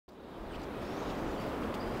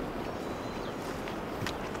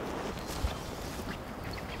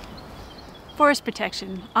Forest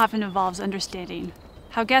protection often involves understanding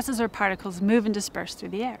how gases or particles move and disperse through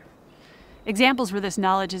the air. Examples where this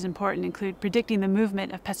knowledge is important include predicting the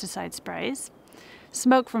movement of pesticide sprays,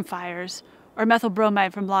 smoke from fires, or methyl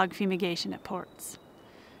bromide from log fumigation at ports.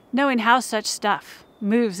 Knowing how such stuff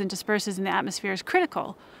moves and disperses in the atmosphere is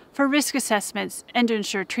critical for risk assessments and to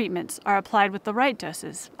ensure treatments are applied with the right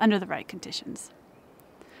doses under the right conditions.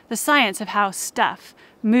 The science of how stuff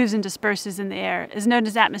moves and disperses in the air is known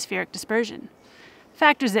as atmospheric dispersion.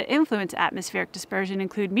 Factors that influence atmospheric dispersion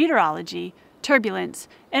include meteorology, turbulence,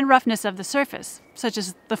 and roughness of the surface, such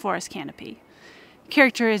as the forest canopy.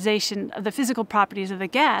 Characterization of the physical properties of the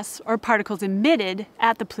gas or particles emitted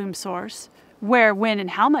at the plume source, where, when,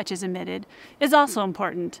 and how much is emitted, is also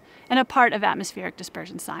important and a part of atmospheric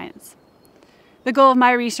dispersion science. The goal of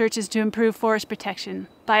my research is to improve forest protection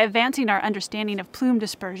by advancing our understanding of plume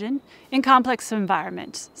dispersion in complex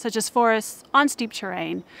environments, such as forests, on steep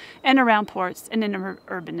terrain, and around ports and in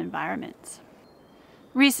urban environments.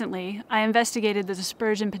 Recently, I investigated the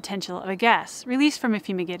dispersion potential of a gas released from a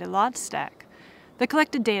fumigated log stack. The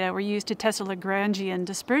collected data were used to test a Lagrangian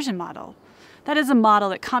dispersion model. That is a model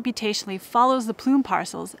that computationally follows the plume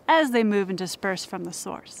parcels as they move and disperse from the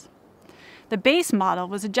source. The base model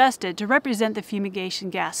was adjusted to represent the fumigation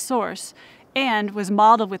gas source and was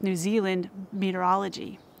modeled with New Zealand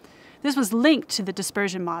meteorology. This was linked to the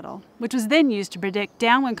dispersion model, which was then used to predict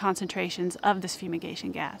downwind concentrations of this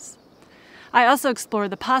fumigation gas. I also explored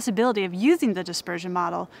the possibility of using the dispersion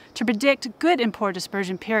model to predict good and poor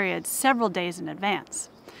dispersion periods several days in advance.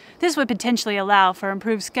 This would potentially allow for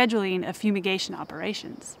improved scheduling of fumigation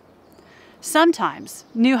operations. Sometimes,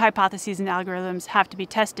 new hypotheses and algorithms have to be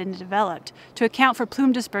tested and developed to account for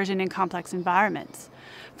plume dispersion in complex environments.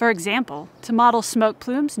 For example, to model smoke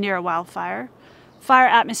plumes near a wildfire,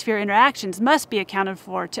 fire-atmosphere interactions must be accounted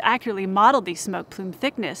for to accurately model the smoke plume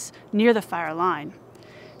thickness near the fire line.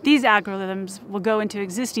 These algorithms will go into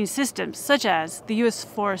existing systems such as the U.S.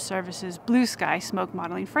 Forest Service's Blue Sky Smoke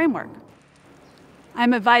Modeling Framework.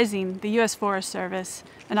 I'm advising the U.S. Forest Service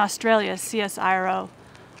and Australia's CSIRO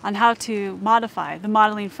on how to modify the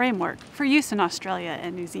modeling framework for use in Australia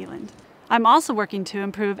and New Zealand. I'm also working to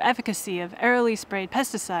improve efficacy of aerially sprayed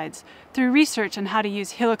pesticides through research on how to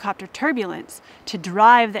use helicopter turbulence to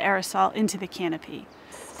drive the aerosol into the canopy.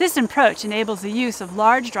 This approach enables the use of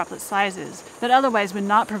large droplet sizes that otherwise would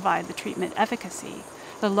not provide the treatment efficacy.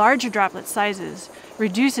 The larger droplet sizes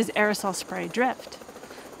reduces aerosol spray drift.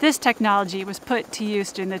 This technology was put to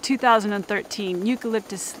use during the 2013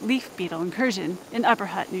 eucalyptus leaf beetle incursion in Upper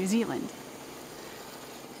Hutt, New Zealand.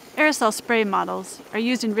 Aerosol spray models are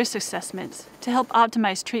used in risk assessments to help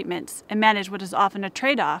optimize treatments and manage what is often a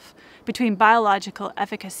trade-off between biological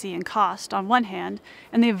efficacy and cost on one hand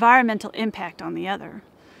and the environmental impact on the other.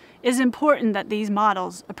 It is important that these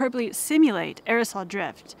models appropriately simulate aerosol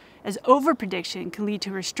drift, as overprediction can lead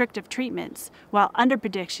to restrictive treatments, while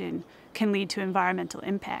underprediction can lead to environmental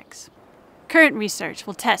impacts. Current research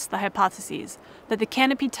will test the hypotheses that the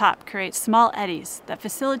canopy top creates small eddies that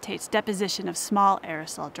facilitates deposition of small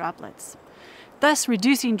aerosol droplets, thus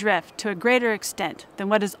reducing drift to a greater extent than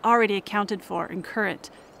what is already accounted for in current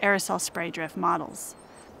aerosol spray drift models.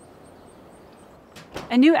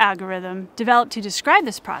 A new algorithm developed to describe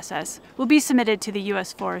this process will be submitted to the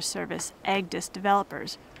U.S. Forest Service AgDis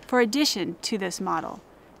developers for addition to this model.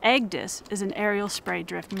 AgDis is an aerial spray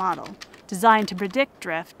drift model designed to predict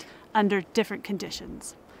drift under different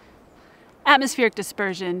conditions. Atmospheric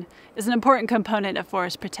dispersion is an important component of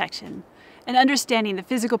forest protection, and understanding the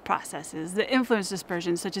physical processes that influence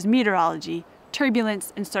dispersion, such as meteorology,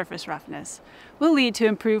 turbulence, and surface roughness, will lead to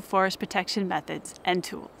improved forest protection methods and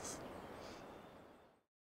tools.